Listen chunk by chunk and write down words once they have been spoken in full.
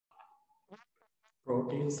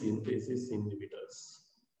Protein synthesis inhibitors.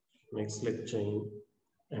 Next lecture in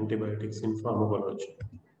antibiotics in pharmacology.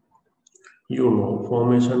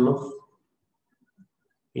 Formation of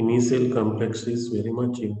initial complex is very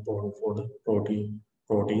much important for the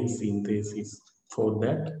protein synthesis. For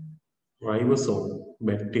that, ribosome,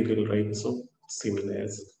 bacterial ribosome, similar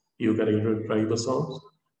as eukaryotic ribosomes,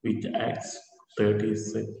 which acts 30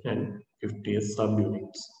 and 50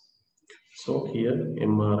 subunits. So here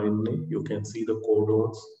mRNA, you can see the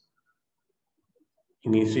codons.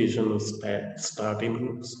 Initiation of start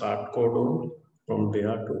codon, from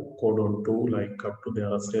there to codon 2, like up to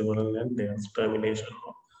there are several, and there's termination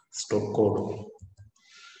of stop codon.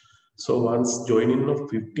 So once joining of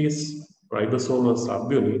 50th ribosomal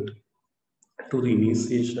subunit to the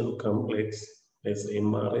initiation complex as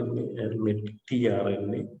mRNA and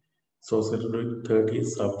tRNA associated with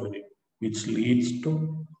 30th subunit, which leads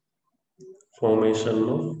to formation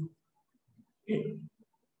of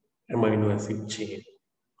amino acid chain.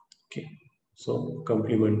 Okay, so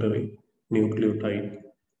complementary nucleotide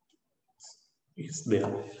is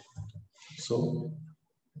there. So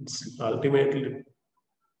ultimately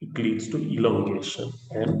it leads to elongation,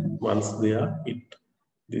 and once there,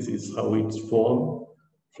 this is how it's formed.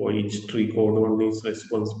 For each tree codon is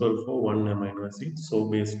responsible for one amino acid. So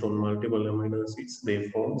based on multiple amino acids, they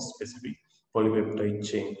form specific polypeptide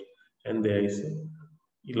chain, and there is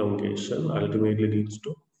elongation. Ultimately leads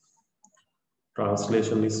to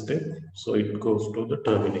translation step, so it goes to the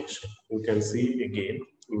termination. You can see again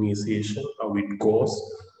initiation, how it goes,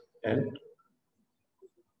 and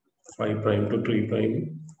 5 prime to 3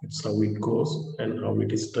 prime, it's how it goes, and how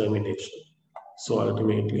it is termination. So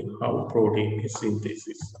ultimately how protein is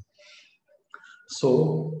synthesis.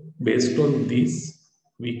 So based on this,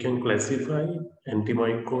 we can classify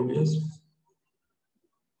antimicrobials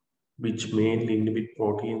which mainly inhibit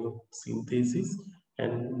protein synthesis,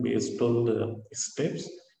 and based on the steps,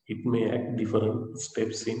 it may act different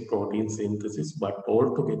steps in protein synthesis, but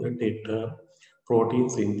altogether they term protein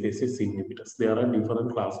synthesis inhibitors. There are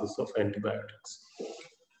different classes of antibiotics.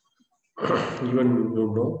 Even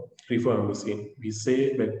rifampicin, we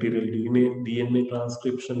say bacterial DNA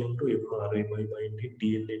transcription into mRNA by binding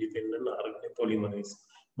DNA-dependent RNA polymerase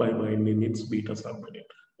by binding its beta subunit.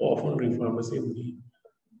 Often rifampicin we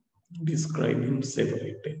described in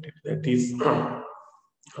separated, that is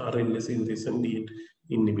RNA synthesis and DNA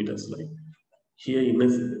inhibitors, like here in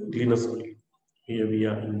linezolid. Here we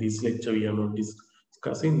are in this lecture, we are not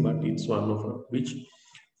discussing, but it's one of which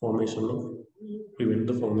prevent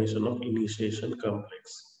the formation of initiation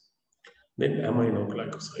complex. Then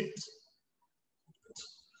aminoglycosides.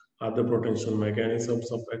 Other potential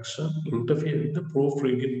mechanisms of action interfere with the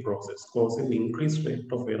proofreading process, causing increased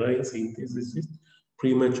rate of error in synthesis,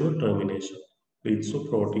 premature termination, leads to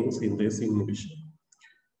protein synthesis inhibition.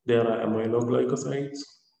 There are aminoglycosides,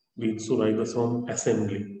 leads to ribosome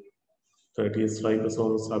assembly, 30th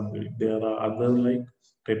ribosome subunit. There are other like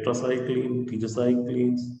tetracycline,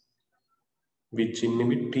 tigecyclines, which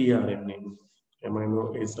inhibit tRNA,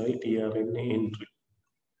 amino acid tRNA entry.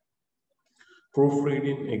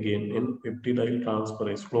 Proofreading again in peptidyl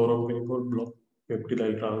transferase, chloramphenicol block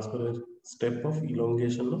peptidyl transferase step of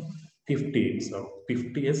elongation of 50s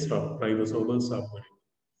ribosomal subunit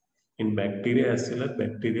in bacteria as well as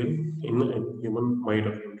bacterial in human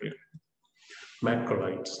mitochondria.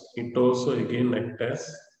 Macrolides, it also again acts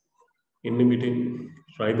as inhibiting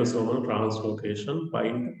ribosomal translocation by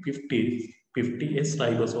 50s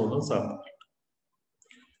ribosomal subunit.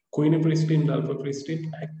 Quinipristin,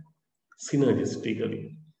 dalfapristin act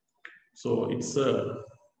synergistically. So it's a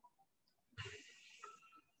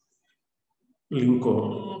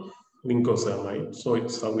lincosamide. So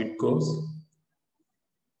it's how it goes.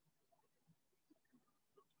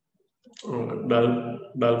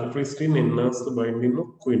 Dalfapristin enhances the binding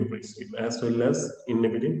of quinipristin as well as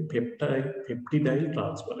inhibiting peptidyl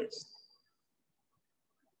transferase.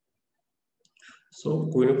 So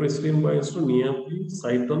quinipristin binds to nearly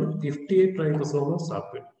site on 58 ribosomal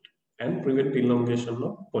subunit and prevent elongation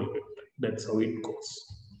of polypeptide. That's how it goes.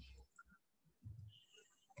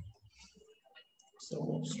 Some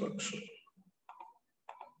obstruction.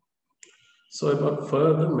 So about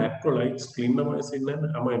further macrolides, clindamycin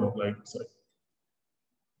and aminoglycoside.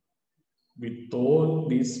 With all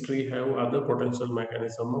these three have other potential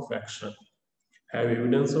mechanism of action, have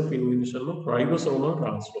evidence of inhibition of ribosomal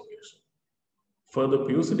translocation. Further,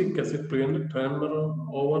 fusidic acid prevents the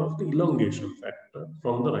turnover of the elongation factor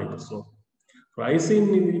from the ribosome.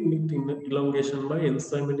 Ricin inhibits elongation by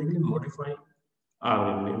enzymatically modifying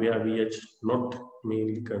RNA, where VH not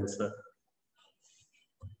mainly concerned.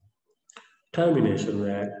 termination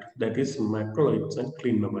act, that is macrolides and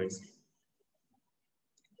clindamycin.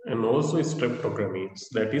 And also streptogramines,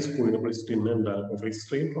 that is quinapristrine and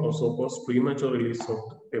dalmorphistine, also cause premature release of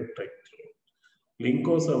the peptide.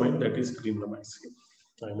 Lincosamide, that is clindamycin.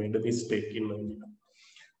 I made a mistake in amino.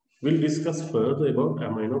 We'll discuss further about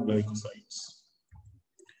aminoglycosides.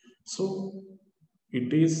 So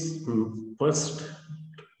it is first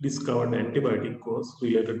discovered antibiotic cause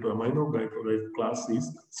related to aminoglycoside class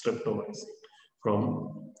is streptomycin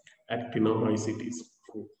from Actinomycetes.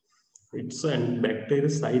 It's a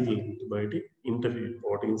bactericidal antibiotic, interfere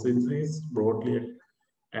protein synthesis, broadly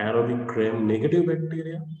aerobic gram-negative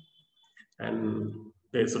bacteria, and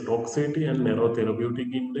there's a toxicity and narrow therapeutic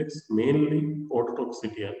index, mainly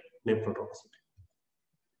ototoxicity and nephrotoxicity.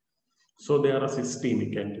 So there are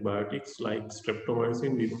systemic antibiotics like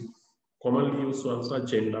streptomycin. With commonly used ones are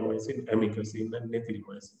gentamicin, amikacin, and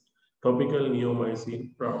nethylmycin. Topical neomycin,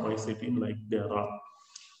 pramycin, like there are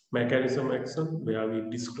mechanism action where we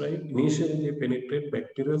describe initially they penetrate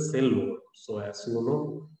bacterial cell wall. So as you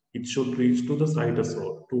know, it should reach to the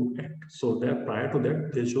cytosol to act. So that prior to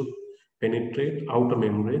that, they should penetrate outer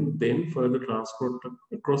membrane, then further transport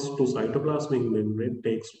across to cytoplasmic membrane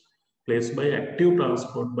takes place by active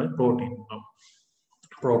transport by protein pump,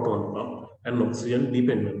 proton pump, and oxygen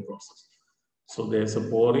dependent process. So there's a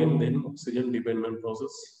pore-in, then oxygen dependent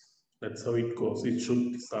process. That's how it goes. It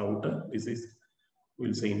should this outer. This is,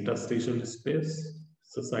 we'll say, interstitial space.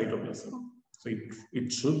 It's a cytoplasm. So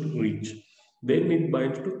it should reach. Then it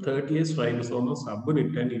binds to 30S ribosomal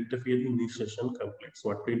subunit and interfere in initiation complex,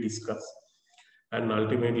 what we discussed, and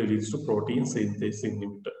ultimately leads to protein synthesis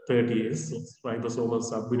inhibitor. 30S ribosomal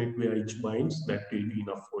subunit where each binds, that will be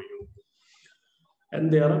enough for you.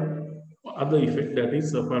 And there are other effect, that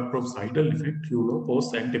is apart from cytal effect,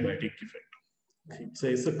 post-antibiotic effect. It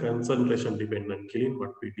says a concentration dependent killing,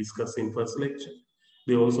 what we discussed in first lecture.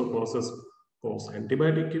 They also causes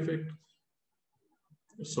post-antibiotic effect.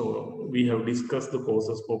 So we have discussed the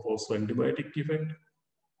causes for post-antibiotic effect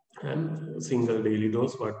and single daily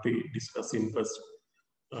dose, what we discussed in first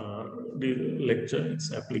lecture.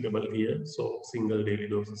 It's applicable here. So single daily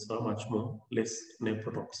doses are much more less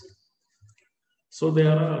nephrotoxic. So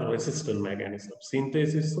there are resistant mechanisms.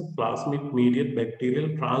 Synthesis of plasmid mediate bacterial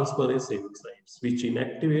transferase enzymes, which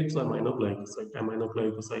inactivates aminoglycoside.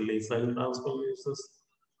 Aminoglycoside acyl transferases.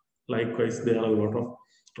 Likewise, there are a lot of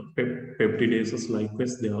peptidases.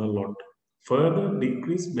 Likewise, there are a lot. Further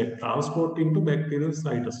decrease transport into bacterial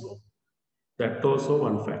cytosol. That's also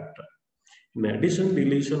one factor. In addition,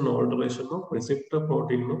 deletion or alteration of receptor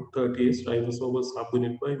protein of 30S ribosomal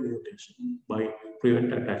subunit by mutation by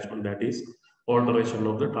prevent attachment, that is alteration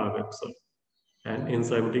of the target cell, and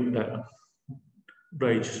enzymatic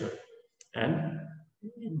digestion and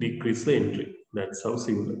decrease the entry. That's how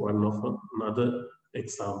similar. One of another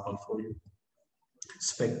example for you.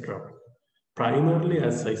 Spectrum. Primarily,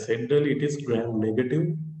 as I said earlier, it is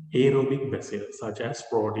gram-negative aerobic bacilli such as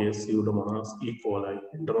Proteus, Pseudomonas, E. coli,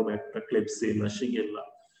 Enterobacter, Klebsiella, Shigella.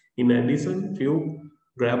 In addition, few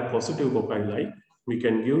gram-positive cocci like we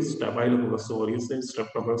can use Staphylococcus aureus and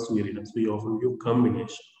Streptococcus viridis. We often use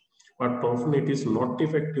combination, but often it is not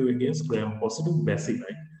effective against gram-positive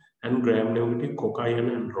bacilli and gram-negative cocci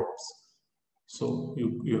and rods. So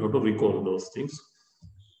you have to recall those things.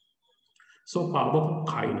 So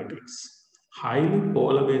pharmacokinetics, highly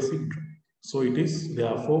polar basic drug. So it is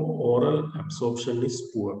therefore oral absorption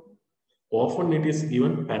is poor. Often it is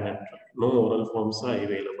given parenteral. No oral forms are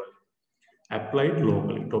available. Applied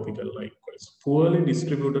locally, topical likewise. Poorly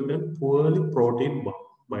distributed and poorly protein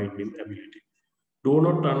binding ability. Do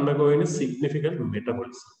not undergo any significant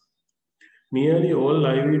metabolism. Nearly all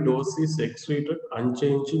IV dose is excreted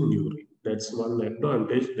unchanged in urine. That's one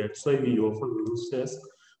advantage. That's why we often use as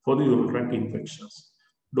for the urinary tract infections.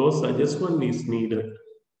 Dose adjustment is needed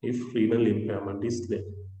if renal impairment is there.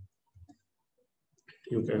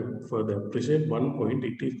 You can further appreciate one point.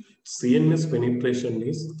 It is CNS penetration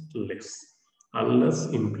is less unless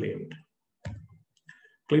inflamed.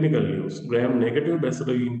 Clinical use: gram-negative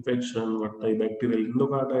bacillary infection, bacterial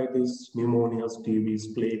endocarditis, pneumonias,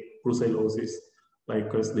 TBs, plague, brucellosis.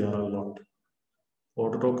 Likewise, there are a lot.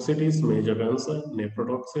 Ototoxicity is major concern.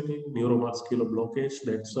 Nephrotoxicity, neuromuscular blockage.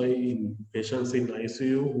 That's why in patients in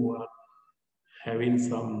ICU who are having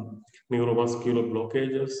some neuromuscular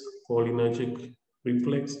blockages, cholinergic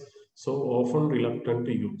reflex, so often reluctant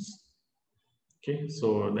to use. Okay,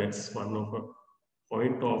 so that's one of a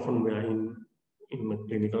point often where in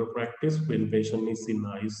clinical practice when patient is in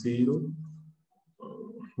ICU,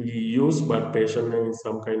 we use, but patient having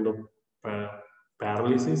some kind of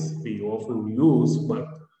paralysis, we often use, but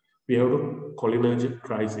We have the cholinergic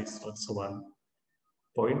crisis. That's one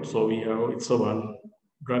point. So we have, it's a one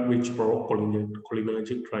drug which provoke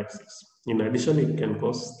cholinergic crisis. In addition, it can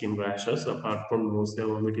cause skin rashes apart from nausea,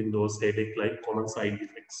 vomiting, those headache-like common side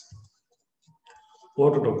effects.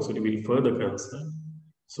 Ototoxicity will further concern.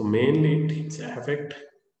 So mainly it affect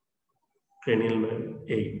cranial nerve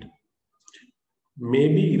 8.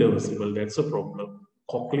 Maybe irreversible, that's a problem.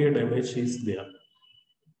 Cochlear damage is there.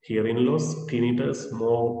 Hearing loss, tinnitus,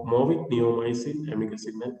 more with neomycin,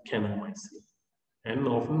 amikacin, and kanamycin. And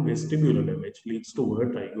often vestibular damage leads to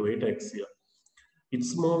vertigo, ataxia.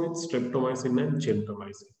 It's more with streptomycin and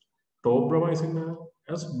gentamicin. Tobramycin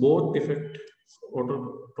has both effect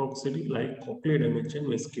ototoxicity like cochlear damage and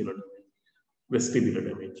vestibular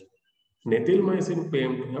damage. Nethylmycin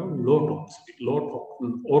claimed to have low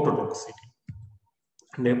ototoxicity.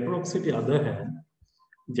 Nephrotoxicity, other hand,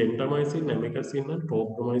 gentamicin, amikacin, and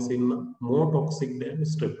tobramycin are more toxic than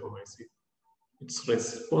streptomycin. It's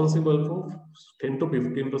responsible for 10 to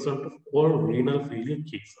 15% of all renal failure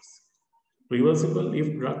cases. Reversible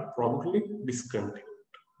if drug promptly discontinued.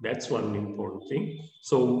 That's one important thing.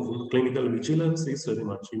 So clinical vigilance is very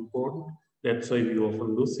much important. That's why we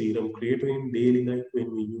often do serum creatinine daily, like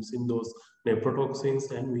when we using those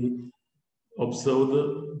nephrotoxins and we observe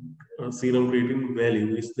the serum creatinine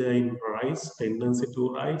value. Is there in rise, tendency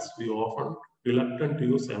to rise? We often reluctant to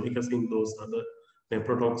use amikacin, those other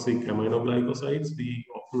nephrotoxic aminoglycosides. We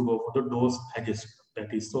often go for the dose adjustment,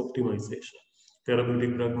 that is optimization.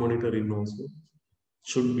 Therapeutic drug monitoring also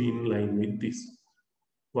should be in line with this.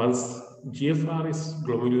 Once GFR is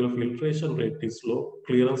glomerular filtration rate is low,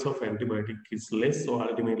 clearance of antibiotic is less, so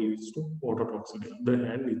ultimately leads to ototoxicity. On the other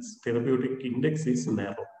hand, its therapeutic index is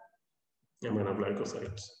narrow,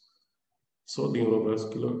 aminoglycosides. So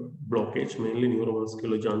neurovascular blockage, mainly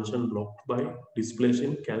neurovascular junction blocked by dysplasia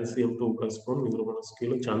in calcium 2 from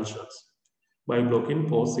neurovascular junctions by blocking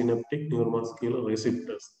postsynaptic neuromuscular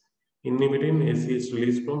receptors, inhibiting ACH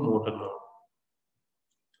release from motor nerve.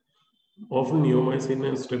 Often neomycin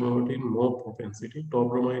and streptomycin more propensity.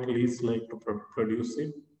 Tobramide leads like to produce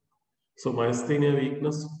it. So myasthenia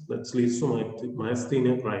weakness, that leads to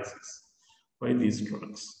myasthenia crisis by these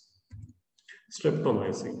drugs.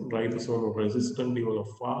 Streptomycin, ribosome resistant, develop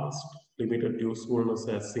fast, limited usefulness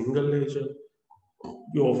as single agent.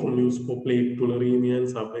 We often use for plaque tularemia and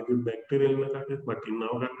subacute bacterial meningitis, but in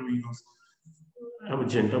our country we use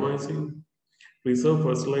gentamicin. Reserve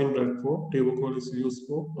first-line drug for tuberculosis used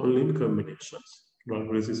for only in combinations,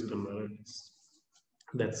 drug-resistant maladies.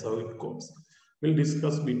 That's how it goes. We'll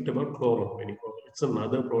discuss a bit about chloramphenicol. It's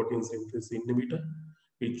another protein synthesis inhibitor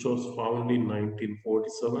which was found in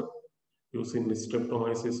 1947 using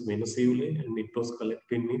Streptomyces venezuelae, and it was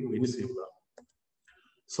collected in Venezuela.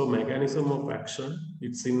 So mechanism of action,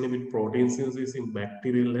 it's inhibit protein synthesis in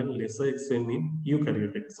bacterial and lesser extent in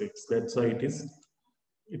eukaryotic cells. That's why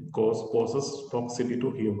it causes toxicity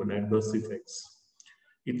to human adverse effects.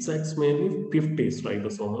 It acts mainly 50s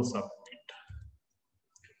ribosomal subunit.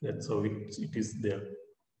 That's how it is there.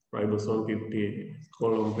 Ribosome 50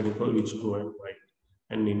 chloramphenicol which go and bind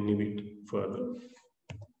and inhibit further.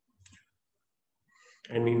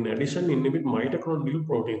 And in addition, inhibit mitochondrial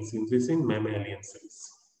protein synthesis in mammalian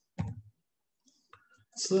cells.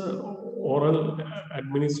 So oral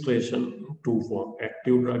administration, two form,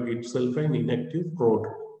 active drug itself and inactive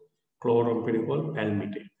prodrug, chloramphenicol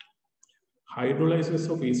palmitate. Hydrolysis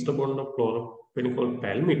of ester bond of chloramphenicol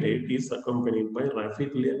palmitate is accompanied by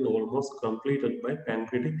rapidly and almost completed by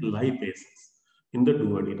pancreatic lipases in the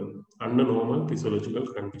duodenum under normal physiological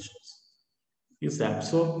conditions. Is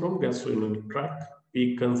absorbed from gastrointestinal tract,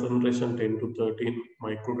 peak concentration 10 to 13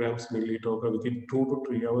 micrograms milliliter within 2 to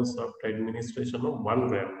 3 hours after administration of 1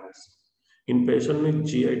 gram dose. In patients with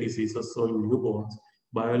GI diseases or in newborns,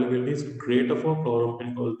 bioavailability is greater for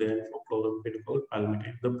chloramphenicol than for chloramphenicol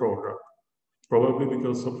palmitate, the prodrug, probably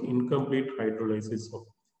because of incomplete hydrolysis of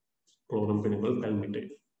chloramphenicol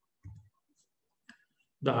palmitate.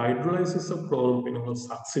 The hydrolysis of chloramphenicol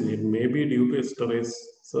succinate may be due to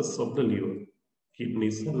esterases of the liver,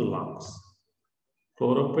 kidneys, and lungs.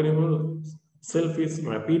 Chloramphenicol itself is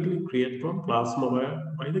rapidly created from plasma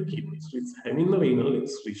by the kidneys, which is having the renal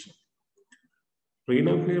excretion.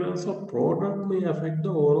 Renal clearance of prodrug may affect the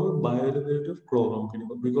overall bioavailability of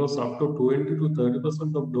chloramphenicol because up to 20 to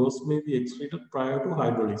 30% of dose may be excreted prior to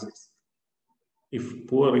hydrolysis. If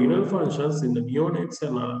poor renal functions in the neonates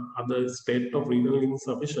and other state of renal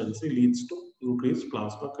insufficiency leads to increased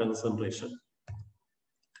plasma concentration.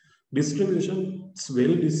 Distribution is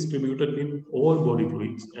well distributed in all body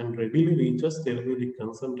fluids and readily reaches therapeutic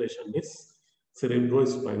concentration is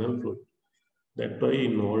cerebrospinal fluid. That's why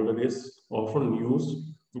in older days often used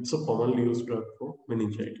It's a commonly used drug for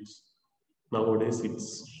meningitis. Nowadays,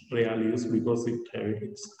 it's rarely used because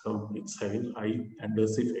it's having high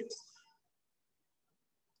adverse effects.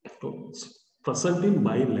 So it's present in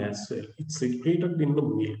bile as well. It's secreted in the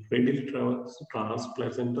milk, readily travels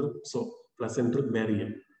transplacental, so placental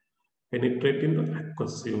barrier, penetrating the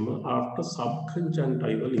aqueous humor after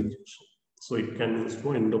subconjunctival injection. So it can use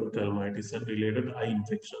for endophthalmitis and related eye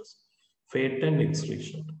infections, fat and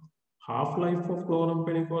excretion. Half-life of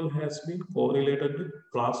chloramphenicol has been correlated with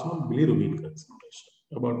plasma bilirubin concentration.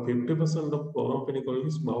 About 50% of chloramphenicol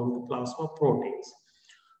is bound to plasma proteins.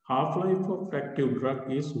 Half-life of active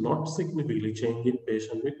drug is not significantly changed in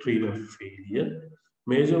patients with renal failure.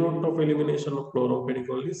 Major route of elimination of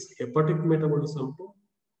chloramphenicol is hepatic metabolism to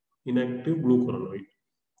inactive glucuronide.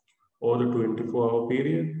 Over the 24-hour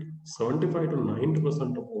period, 75 to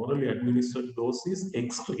 90% of orally administered dose is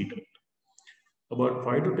excreted. About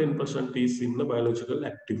 5 to 10% is in the biological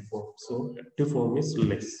active form. So active form is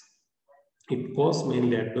less. It causes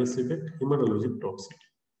mainly adverse effect, hematologic toxicity.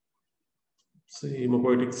 So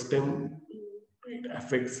hematopoietic stem, it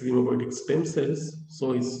affects hematopoietic stem cells.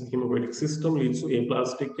 So its hematopoietic system leads to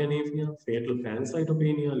aplastic anemia, fatal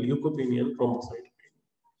pancytopenia, leukopenia, and thrombocytopenia.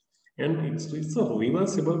 And it's a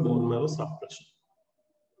reversible bone marrow suppression.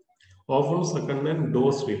 Often second and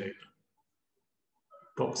dose related.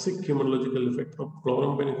 Toxic hematological effect of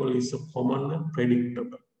chloramphenicol is common and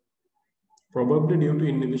predictable, probably due to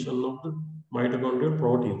inhibition of the mitochondrial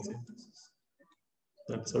protein synthesis.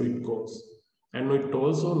 That's how it goes. And it's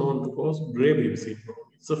also known to cause Graves' syndrome.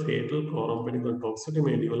 It's a fatal chloramphenicol toxicity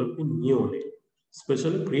may develop in neonate,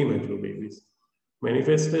 especially premature babies.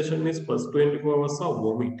 Manifestation is first 24 hours of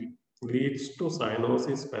vomiting, leads to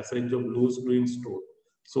cyanosis, passage of loose green stool.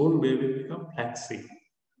 Soon baby becomes flaccid,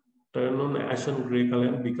 turn on ashen gray color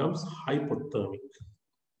and becomes hypothermic.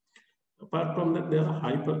 Apart from that, there are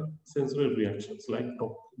hypersensory reactions like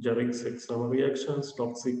Jarek sextoma reactions,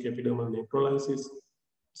 toxic epidermal necrolysis.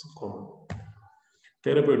 It's common.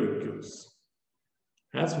 Therapeutic use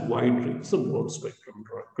has wide range, it's a broad spectrum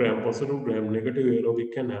drug. Gram-positive, gram-negative,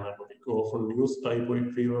 aerobic, and anaerobic. Often used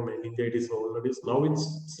typhoid fever, meningitis, vulveritis. Now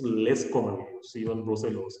it's less commonly used, even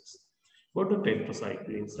brucellosis. What the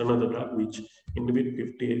tetracyclines, another drug which inhibit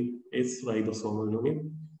 50S ribosomal unit.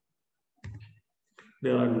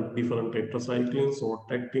 There are different tetracyclines,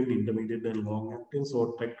 short-acting, intermediate, and long-acting.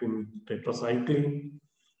 Short-acting tetracycline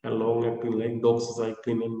and long-acting like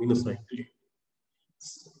doxycycline and minocycline.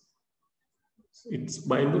 It's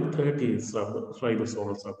bind to 30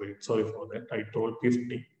 ribosomal subunit. Sorry for that. I told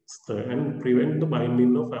 50. And prevent the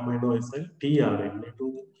binding of amino acid tRNA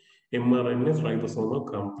to mRNA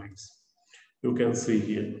ribosomal complex. You can see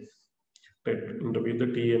here that with the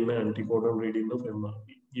TNA anticodon reading of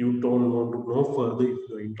mRNA. You don't want to know further if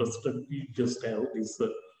you're interested. You just have this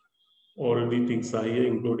all the things are here,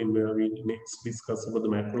 including where we next discuss about the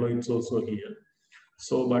macrolides also here.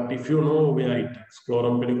 So, but if you know where it is,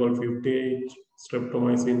 chloramphenicol 58,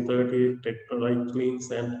 streptomycin 38, tetracyclines,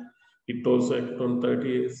 and it also acts on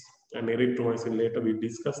 38, and erythromycin later we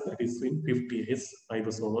discussed that is in 50S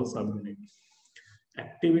ribosomal subunit.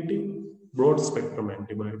 Activity, broad spectrum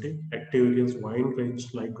antibiotic. Activity is wide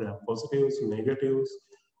range like gram-positives, negatives.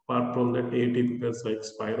 Apart from that, atypicals like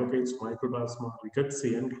spirochetes, mycoplasma,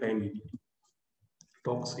 rickettsia, and chlamydia.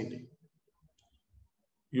 Toxicity.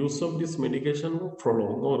 Use of this medication for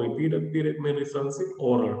prolonged or repeated period may result in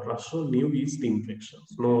oral thrush or new yeast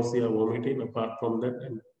infections, nausea, vomiting. Apart from that,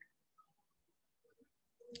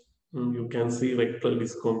 and you can see rectal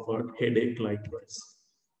discomfort, headache likewise.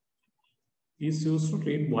 Is used to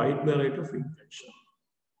treat wide variety of infection.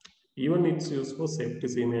 Even it's used for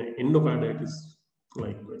septicemia, endocarditis,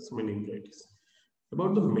 likewise meningitis.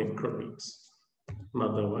 About the macrolides,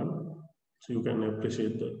 another one. So you can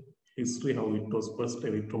appreciate the history how it was first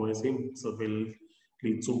erythromycin. So will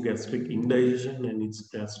leads to gastric indigestion and its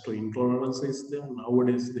gastrointolerance is there.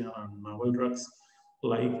 Nowadays there are novel drugs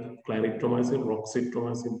like clarithromycin,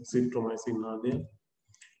 roxithromycin, zithromycin are there.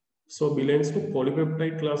 So belongs to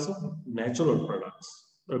polypeptide class of natural products.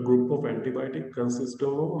 A group of antibiotic consisting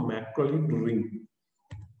of a macrolide ring.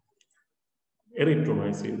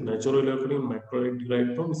 Erythromycin, naturally occurring macrolide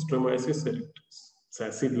derived from Streptomyces erythris. It's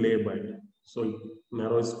acid labile. So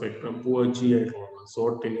narrow spectrum, poor GI tolerance,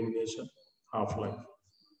 short elongation, half-life.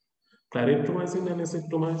 Clarithromycin and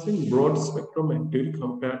azithromycin, broad spectrum activity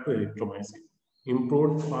compared to erythromycin.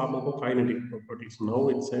 Improved pharmacokinetic properties. Now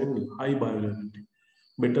it's having high bioavailability,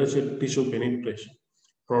 better tissue penetration,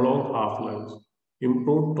 prolonged half-lives,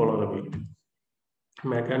 improved tolerability.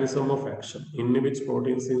 Mechanism of action inhibits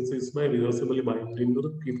protein synthesis by reversibly binding to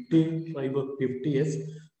the 50S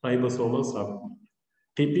ribosomal subunit.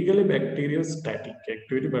 Typically, bacterial static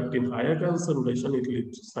activity, but in higher concentration, it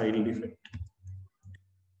leads to side effect.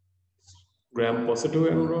 Gram-positive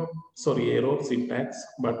aerobes it acts,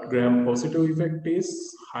 but gram-positive effect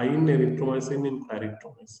is high in erythromycin in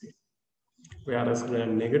clarithromycin, whereas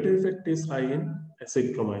gram-negative effect is high in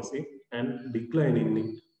azithromycin and declining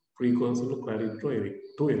in frequency to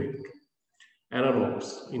erythro.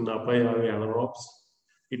 Anaerobes, in upper airway anaerobes,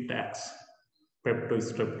 it acts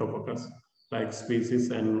Peptostreptococcus like species,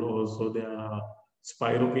 and also there are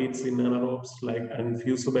spirochetes in anaerobes like and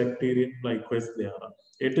fusobacteria. Likewise, there are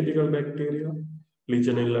atypical bacteria,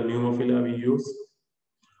 Legionella pneumophila we use,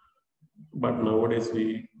 but nowadays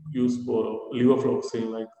we use for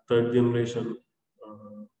levofloxacin like third generation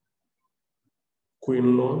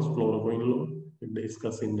quinolones, fluoroquinolone. We'll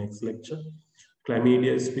discuss in next lecture.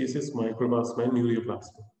 Chlamydia species, Mycoplasma and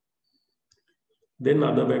Ureaplasma. Then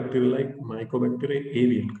other bacteria like Mycobacteria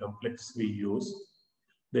avian complex we use.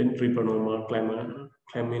 Then Treponema,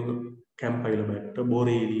 Campylobacter,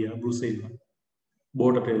 Borrelia, Brucella,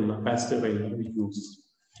 Bordetella, Pastorella we use.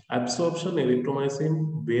 Absorption,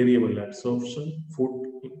 erythromycin, variable absorption, food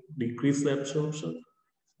decreased absorption,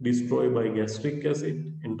 destroyed by gastric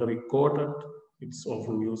acid, enteric coated. It's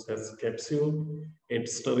often used as capsule.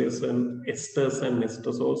 Esters and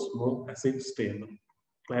esterols more acid stable.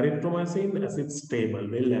 Clarithromycin acid stable,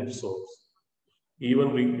 well absorbs.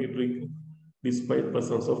 Even despite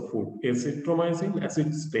presence of food. Azithromycin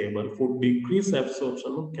acid stable, food decrease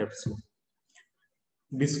absorption of capsule.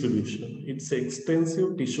 Distribution. Its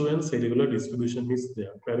extensive tissue and cellular distribution is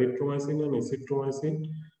there. Clarithromycin and azithromycin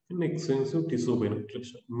and extensive tissue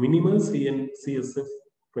penetration. Minimal CSF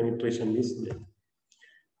penetration is there.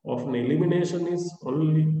 Often elimination is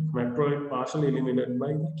only macrolide partially eliminated by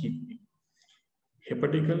the kidney.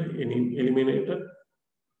 Hepatically eliminated,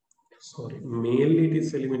 mainly it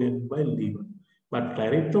is eliminated by liver. But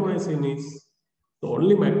clarithromycin is the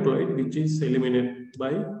only macrolide which is eliminated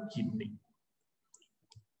by kidney.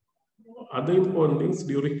 Other important things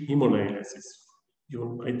during hemodialysis.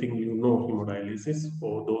 I think you know hemodialysis.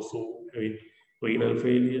 For those who have renal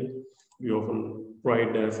failure, we often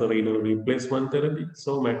provide as a renal replacement therapy.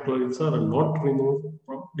 So macrolides are not removed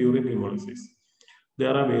during hemolysis.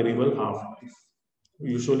 There are variable half-life.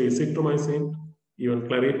 Usually azithromycin, even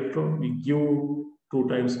clarithromycin, we give 2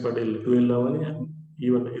 times per day, 12 hourly, and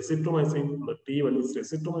even azithromycin, the T1 is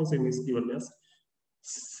azithromycin is given as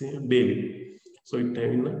daily. So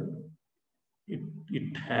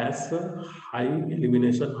it has a high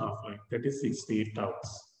elimination half-life, that is 68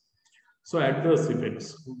 hours. So adverse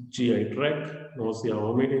effects, GI tract, nausea,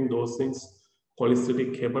 vomiting, those things,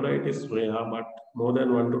 cholestatic hepatitis, rare, but more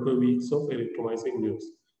than 1 to 2 weeks of erythromycin use.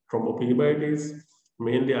 Thrombophlebitis,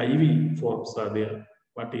 mainly IV forms are there,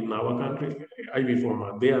 but in our country, IV form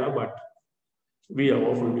are there, but we are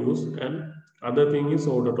often used. And other thing is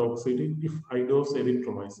ototoxicity if high dose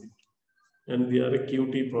erythromycin. And there are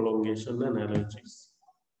QT prolongation and allergies.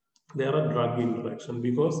 There are drug interaction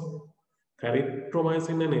because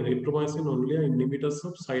clarithromycin and erythromycin only are inhibitors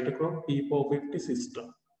of cytochrome P450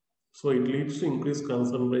 system. So it leads to increased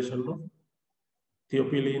concentration of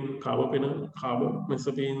theophylline,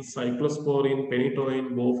 carbamazepine, cyclosporine,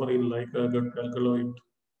 phenytoin, warfarin, like gut alkaloid,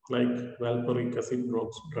 like valproic acid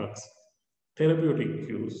drugs. Therapeutic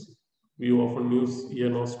use. We often use ear,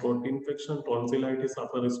 nose, throat infection, tonsillitis,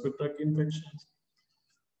 upper respiratory tract infections,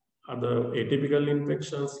 other atypical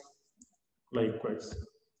infections, likewise.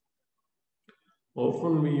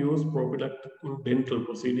 Often we use prophylactic in dental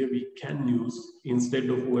procedure. We can use, instead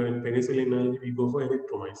of penicillin allergy, we go for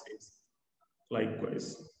erythromycin.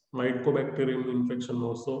 Likewise, Mycobacterium infection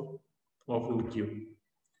also often give.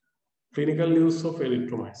 Clinical use of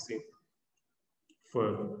erythromycin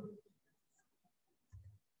further.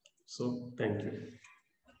 So, thank you.